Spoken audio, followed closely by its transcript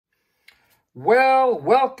Well,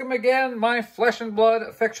 welcome again, my flesh and blood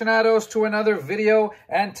aficionados, to another video.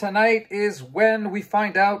 And tonight is when we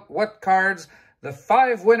find out what cards the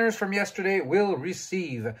 5 winners from yesterday will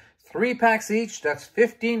receive. 3 packs each, that's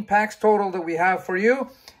 15 packs total that we have for you.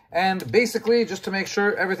 And basically, just to make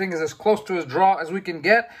sure everything is as close to a draw as we can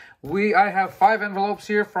get, I have 5 envelopes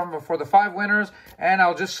here for the 5 winners. And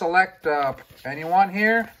I'll just select anyone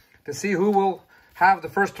here to see who will have the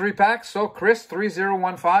first 3 packs. So Chris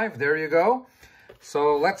 3015, there you go.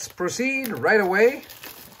 So let's proceed right away,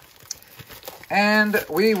 and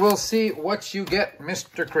we will see what you get,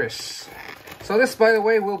 Mr. Chris. So this, by the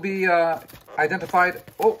way, will be identified.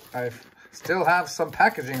 Oh, I still have some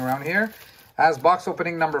packaging around here, as box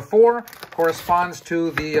opening number 4 corresponds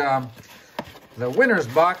to the winner's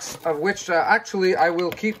box, of which actually I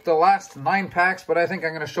will keep the last 9 packs, but I think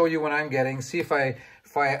I'm going to show you what I'm getting. See if I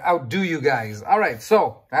outdo you guys. All right,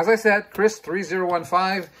 so as I said, Chris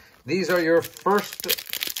 3015, these are your first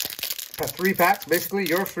 3 packs, basically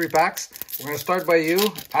your 3 packs. We're going to start by you,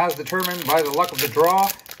 as determined by the luck of the draw,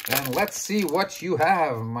 and let's see what you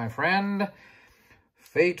have, my friend.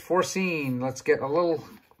 Fate foreseen. Let's get a little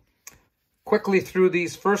quickly through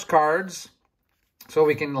these first cards so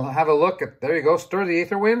we can have a look at. There you go. Stir the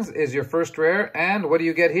Aether Winds is your first rare, and what do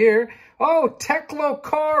you get here? Oh, Teklo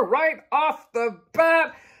Car right off the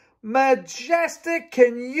bat. Majestic.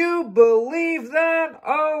 Can you believe that?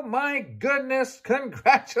 Oh my goodness.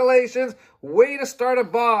 Congratulations. Way to start a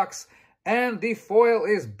box. And the foil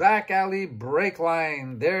is Back Alley Break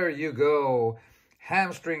Line. There you go.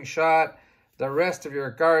 Hamstring shot. The rest of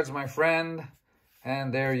your cards, my friend.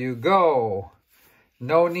 And there you go.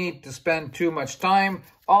 No need to spend too much time.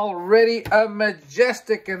 Already a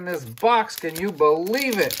Majestic in this box. Can you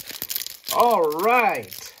believe it? All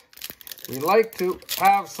right. We like to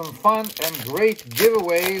have some fun and great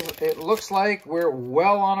giveaways. It looks like we're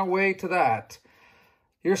well on our way to that.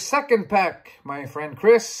 Your second pack, my friend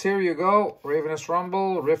Chris. Here you go. Ravenous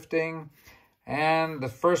Rumble, Rifting, and the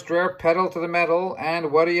first rare, Pedal to the Metal.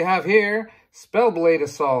 And what do you have here? Spellblade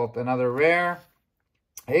Assault, another rare.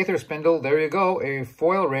 Aether Spindle, there you go, a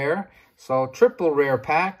foil rare. So triple rare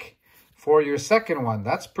pack for your second one.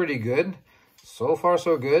 That's pretty good. So far,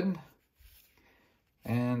 so good.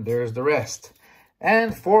 And there's the rest.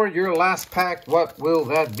 And for your last pack, what will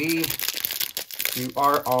that be? You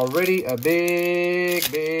are already a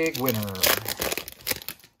big, big winner.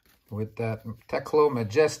 With that Teklo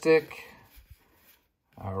Majestic.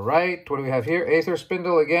 All right, what do we have here? Aether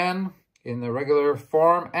Spindle again in the regular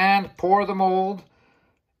form. And Pour the Mold.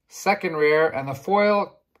 Second rare. And the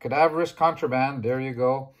foil, Cadaverous Contraband. There you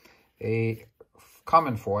go. A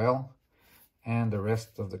common foil. And the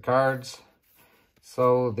rest of the cards.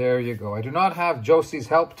 So there you go. I do not have Josie's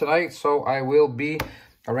help tonight, so I will be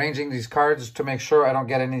arranging these cards to make sure I don't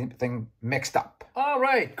get anything mixed up. All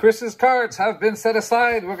right, Chris's cards have been set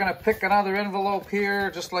aside. We're going to pick another envelope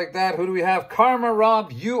here, just like that. Who do we have? Karma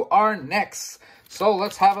Rob, you are next. So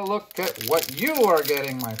let's have a look at what you are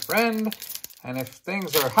getting, my friend. And if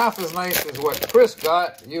things are half as nice as what Chris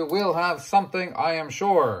got, you will have something, I am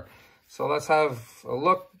sure. So let's have a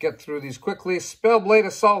look, get through these quickly. Spellblade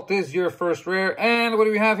Assault is your first rare. And what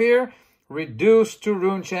do we have here? Reduce to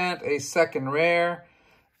Rune Chant, a second rare.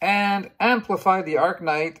 And Amplify the Arc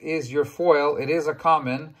Knight is your foil. It is a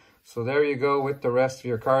common. So there you go with the rest of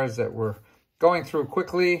your cards that we're going through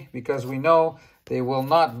quickly, because we know they will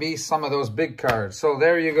not be some of those big cards. So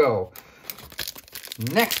there you go.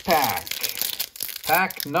 Next pack.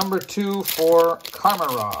 Pack number 2 for Karma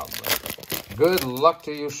Rob. Good luck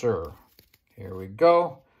to you, sir. Here we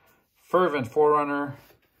go. Fervent Forerunner.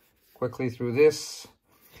 Quickly through this.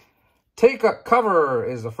 Take a Cover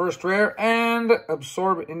is the first rare. And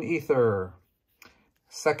Absorb in Ether.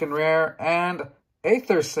 Second rare. And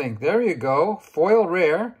Aether Sink. There you go. Foil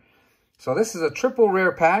rare. So this is a triple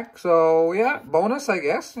rare pack. So yeah, bonus, I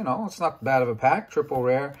guess. You know, it's not bad of a pack. Triple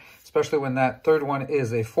rare. Especially when that third one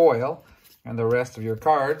is a foil. And the rest of your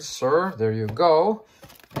cards, sir. There you go.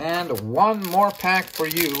 And one more pack for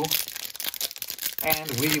you.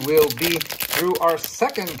 And we will be through our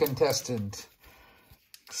second contestant.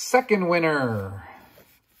 Second winner.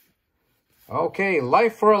 Okay,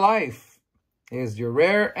 Life for a Life is your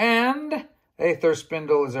rare. And Aether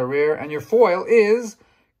Spindle is a rare. And your foil is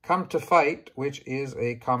Come to Fight, which is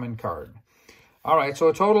a common card. All right, so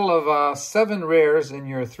a total of 7 rares in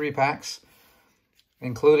your 3 packs,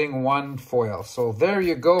 including 1 foil. So there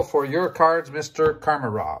you go for your cards, Mr.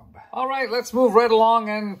 Karma Rob. All right, let's move right along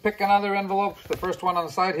and pick another envelope. The first one on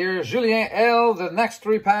the side here, Julien L. The next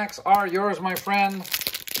 3 packs are yours, my friend.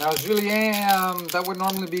 Now, Julien, that would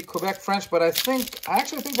normally be Quebec French, but I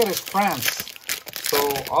actually think that is France.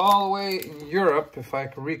 So all the way in Europe, if I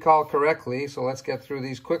can recall correctly. So let's get through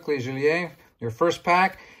these quickly, Julien. Your first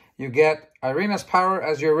pack, you get Arena's Power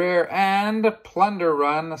as your rare and Plunder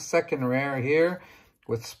Run, second rare here,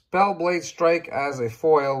 with Spellblade Strike as a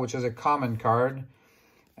foil, which is a common card.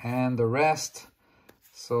 And the rest,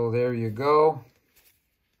 so there you go.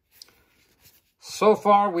 So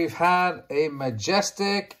far, we've had a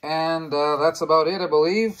Majestic, and that's about it, I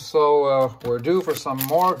believe. So we're due for some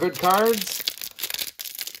more good cards.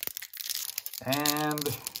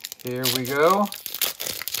 And here we go.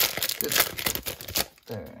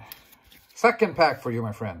 Second pack for you,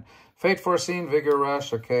 my friend. Fate Foreseen, Vigor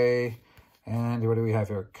Rush, okay. And what do we have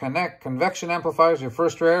here? Convection Amplifiers, your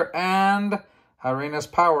first rare, and Arena's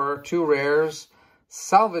Power, 2 rares.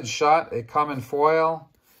 Salvage Shot, a common foil,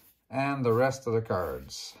 and the rest of the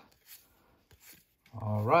cards.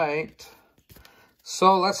 All right.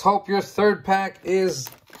 So let's hope your third pack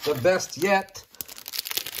is the best yet,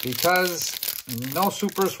 because no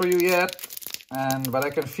supers for you yet. But I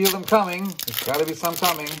can feel them coming. There's got to be some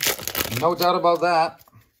coming. No doubt about that.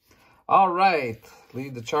 All right.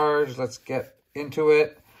 Lead the charge. Let's get into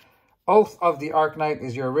it. Oath of the Arknight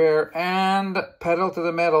is your rare, and Pedal to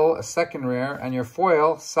the Metal, a second rare, and your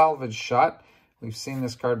foil, Salvage Shot. We've seen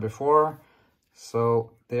this card before.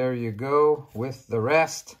 So there you go with the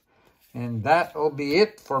rest. And that will be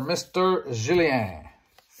it for Mr. Julien.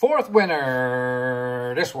 Fourth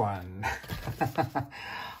winner, this one.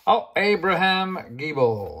 Oh, Abraham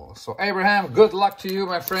Giebel. So Abraham, good luck to you,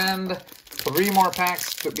 my friend. 3 more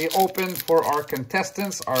packs to be opened for our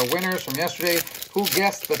contestants, our winners from yesterday, who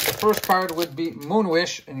guessed that the first card would be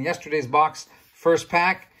Moonwish in yesterday's box, first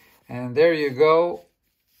pack. And there you go,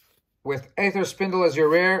 with Aether Spindle as your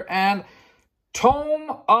rare, and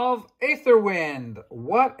Tome of Aetherwind.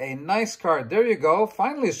 What a nice card. There you go.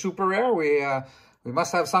 Finally a super rare. We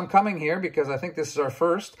must have some coming here, because I think this is our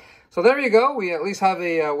first. So there you go. We at least have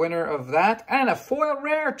a winner of that. And a foil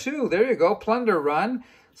rare too. There you go. Plunder Run.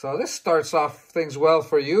 So this starts off things well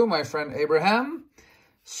for you, my friend Abraham.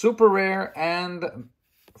 Super rare and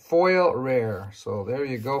foil rare. So there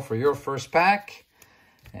you go for your first pack.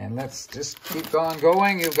 And let's just keep on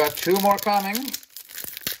going. You've got 2 more coming.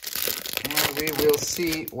 And we will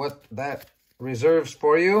see what that reserves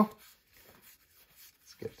for you.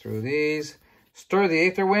 Let's get through these. Stir the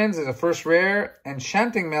Aetherwinds is a first rare.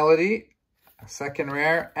 Enchanting Melody, a second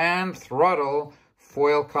rare. And Throttle,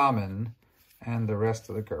 foil common. And the rest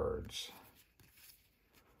of the cards.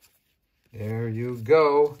 There you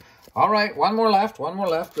go. All right, 1 more left. 1 more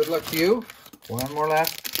left. Good luck to you. 1 more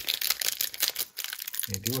left.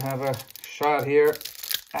 You do have a shot here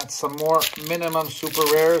at some more minimum super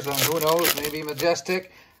rares. And who knows, maybe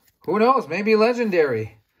Majestic. Who knows, maybe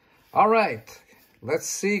Legendary. All right, let's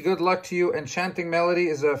see. Good luck to you. Enchanting Melody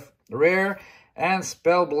is a rare. And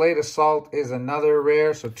Spellblade Assault is another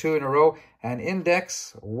rare. So 2 in a row. And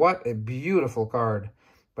Index, what a beautiful card.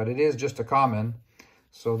 But it is just a common.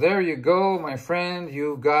 So there you go, my friend.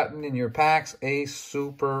 You've gotten in your packs a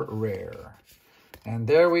super rare. And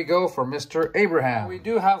there we go for Mr. Abraham. We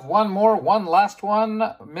do have one last one.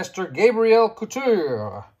 Mr. Gabriel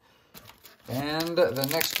Couture. And the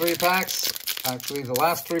next 3 packs, actually the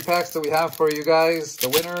last 3 packs that we have for you guys, the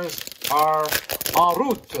winners are en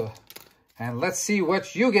route. And let's see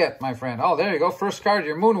what you get, my friend. Oh, there you go. First card,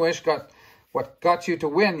 your Moonwish got what got you to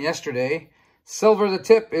win yesterday. Silver the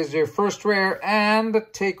Tip is your first rare, and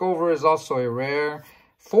Takeover is also a rare.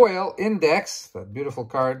 Foil Index, that beautiful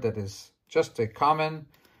card that is just a common,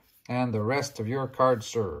 and the rest of your cards,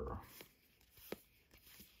 sir.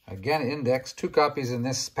 Again, Index, 2 copies in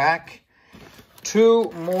this pack.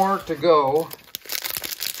 2 more to go.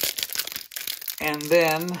 And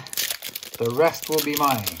then the rest will be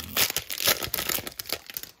mine.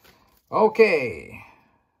 Okay.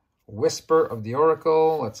 Whisper of the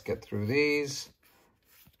Oracle. Let's get through these.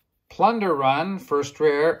 Plunder Run, first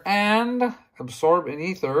rare, and Absorb in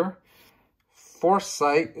Ether.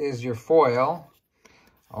 Foresight is your foil.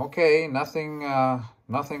 Okay, nothing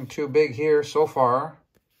too big here so far.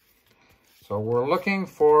 So we're looking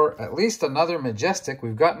for at least another Majestic.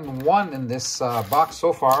 We've gotten 1 in this box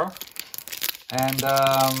so far. And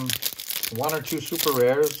 1 or 2 super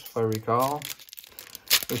rares, if I recall.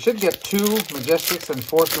 We should get 2 Majestics and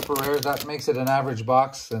 4 super rares. That makes it an average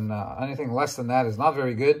box, and anything less than that is not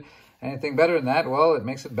very good. Anything better than that, well, it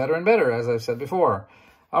makes it better and better, as I've said before.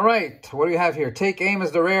 All right, what do we have here? Take Aim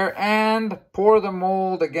is the rare, and Pour the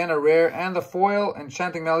Mold, again a rare, and the foil,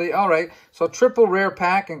 Enchanting Melody. All right, so triple rare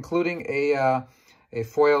pack, including a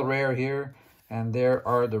foil rare here, and there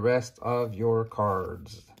are the rest of your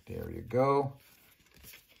cards. There you go.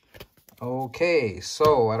 Okay,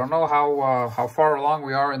 so I don't know how far along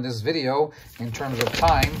we are in this video in terms of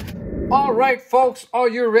time. All right, folks, are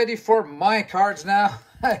you ready for my cards now?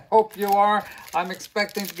 I hope you are. I'm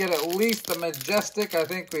expecting to get at least a Majestic. I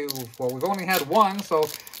think we've only had one, so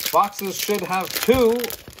boxes should have two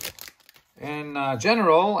in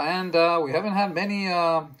general, and we haven't had many,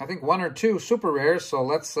 I think 1 or 2 super rares, so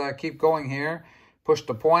let's keep going here. Push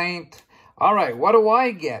the point. All right, what do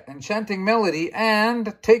I get? Enchanting Melody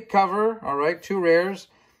and Take Cover. All right, 2 rares.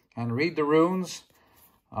 And Read the Runes.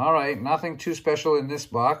 All right, nothing too special in this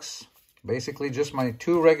box. Basically just my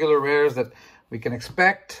 2 regular rares that we can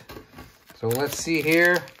expect. So let's see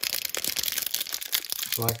here.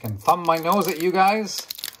 So I can thumb my nose at you guys.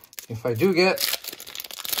 If I do get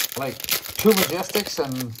like 2 Majestics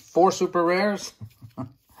and 4 super rares,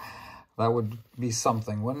 that would be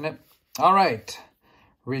something, wouldn't it? All right.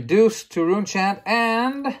 Reduce to Rune Chant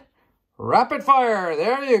and Rapid Fire.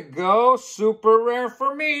 There you go. Super rare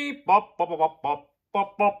for me. Bop, bop, bop, bop,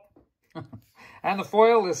 bop, bop. And the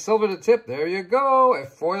foil is Silver to Tip. There you go. A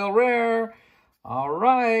foil rare. All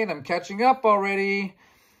right. I'm catching up already.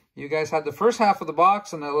 You guys had the first half of the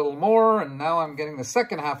box and a little more, and now I'm getting the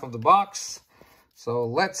second half of the box. So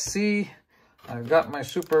let's see. I've got my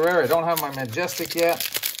super rare. I don't have my Majestic yet.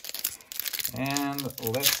 And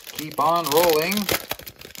let's keep on rolling.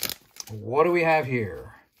 What do we have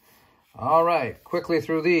here? All right, quickly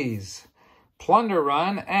through these. Plunder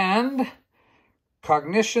Run and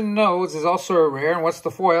Cognition Nodes is also a rare. And what's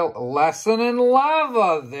the foil? Lesson in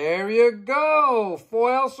Lava. There you go.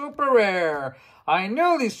 Foil super rare. I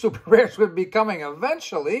knew these super rares would be coming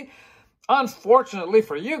eventually. Unfortunately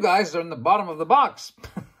for you guys, they're in the bottom of the box.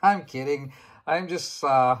 I'm kidding. I'm just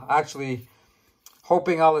actually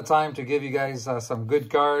hoping all the time to give you guys some good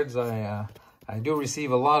cards. I do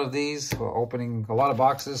receive a lot of these, opening a lot of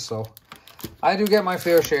boxes, so I do get my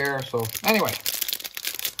fair share. So anyway,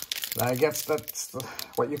 that's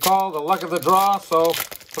what you call the luck of the draw. So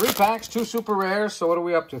 3 packs, 2 super rares. So what are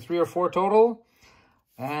we up to? 3 or 4 total?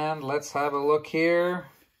 And let's have a look here.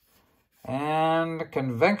 And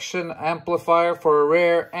Convection Amplifier for a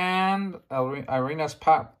rare and Irina's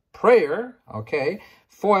Prayer. Okay.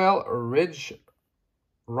 Foil Ridge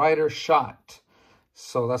Rider Shot.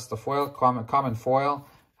 So that's the foil, common foil.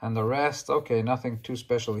 And the rest, okay, nothing too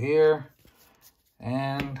special here.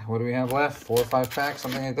 And what do we have left? 4 or 5 packs,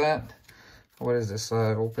 something like that. What is this?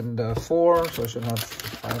 I've opened 4, so I should have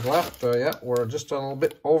 5 left. Yeah, we're just a little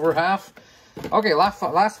bit over half. Okay, last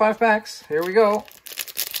 5 packs. Here we go.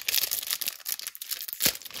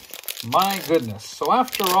 My goodness. So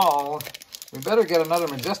after all, we better get another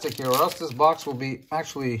Majestic here, or else this box will be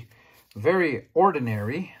actually very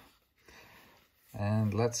ordinary.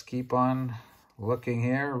 And let's keep on looking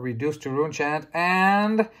here. Reduce to Rune Chant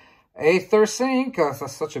and Aether Sink.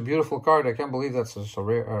 That's such a beautiful card. I can't believe that's so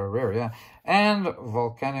rare, yeah. And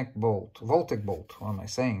Volcanic Bolt. Voltic Bolt. What am I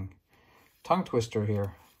saying? Tongue twister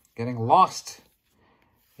here. Getting lost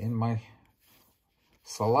in my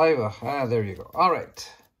saliva. Ah, there you go. All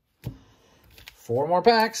right. 4 more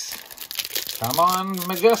packs. Come on,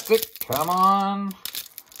 Majestic. Come on.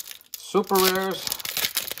 Super rares.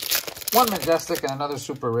 1 Majestic and another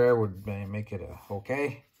super rare would make it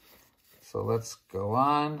okay. So let's go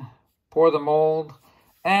on. Pour the Mold.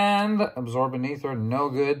 And Absorbent Ether, no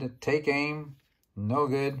good. Take Aim, no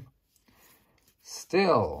good.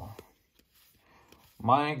 Still,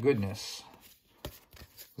 my goodness.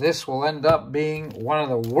 This will end up being one of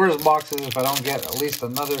the worst boxes if I don't get at least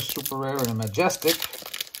another super rare and a Majestic.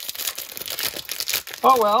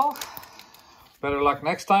 Oh well. Better luck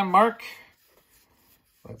next time, Mark.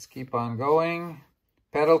 Let's keep on going.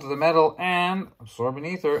 Pedal to the Metal and Absorbent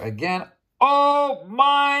Ether again. Oh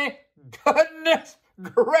my goodness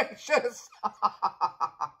gracious.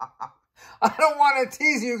 I don't want to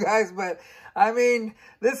tease you guys, but I mean,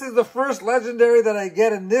 this is the first legendary that I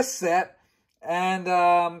get in this set. And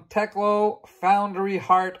Teklo Foundry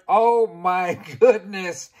Heart. Oh my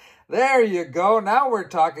goodness. There you go. Now we're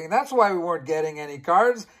talking. That's why we weren't getting any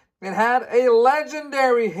cards. It had a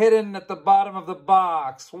legendary hidden at the bottom of the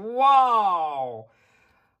box. Wow.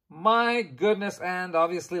 My goodness. And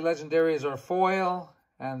obviously legendaries are foil.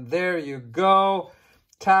 And there you go.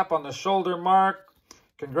 Tap on the shoulder, Mark.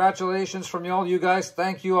 Congratulations from all you guys.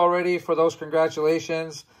 Thank you already for those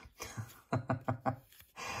congratulations.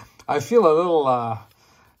 I feel a little, I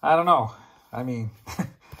don't know. I mean,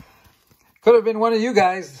 could have been one of you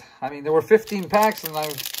guys. I mean, there were 15 packs and I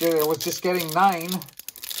was just getting 9.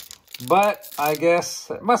 But I guess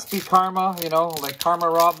it must be karma, you know, like Karma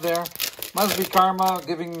Rob there. Must be karma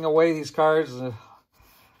giving away these cards. A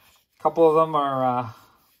couple of them are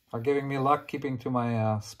are giving me luck, keeping to my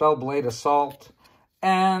Spellblade Assault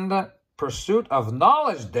and Pursuit of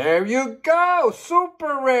Knowledge. There you go!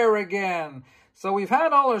 Super rare again! So we've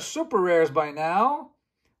had all our super rares by now.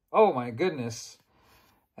 Oh my goodness.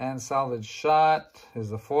 And Salvage Shot is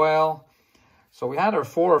the foil. So we had our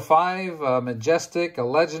 4 or 5, Majestic, a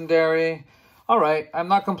Legendary. All right, I'm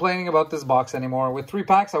not complaining about this box anymore. With 3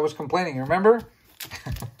 packs, I was complaining, remember?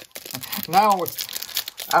 Now,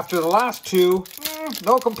 after the last 2,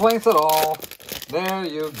 no complaints at all. There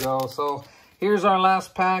you go. So here's our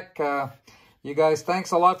last pack. You guys,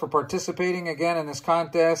 thanks a lot for participating again in this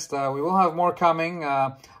contest. We will have more coming.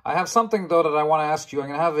 I have something, though, that I want to ask you. I'm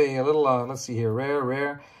going to have a little, let's see here,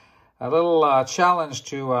 rare. A little challenge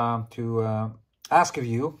to ask of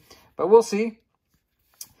you. But we'll see.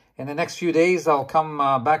 In the next few days, I'll come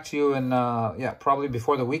back to you in, probably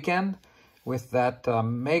before the weekend with that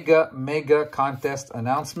mega contest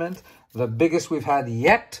announcement. The biggest we've had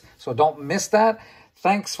yet, so don't miss that.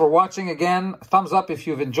 Thanks for watching again. Thumbs up if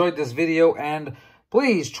you've enjoyed this video, and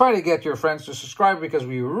please try to get your friends to subscribe because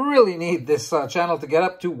we really need this channel to get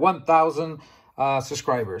up to 1,000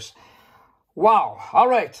 subscribers. Wow. All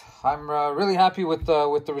right. I'm really happy with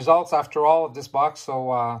the results after all of this box.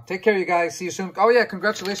 So take care, you guys. See you soon. Oh, yeah.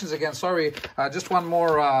 Congratulations again. Sorry. Just one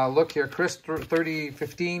more look here. Chris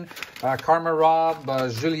 3015, Karma Rob,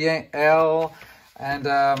 Julien L. And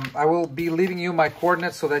I will be leaving you my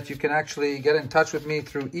coordinates so that you can actually get in touch with me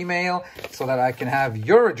through email so that I can have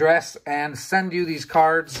your address and send you these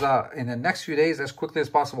cards in the next few days as quickly as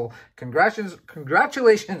possible.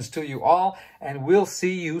 Congratulations to you all, and we'll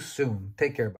see you soon. Take care.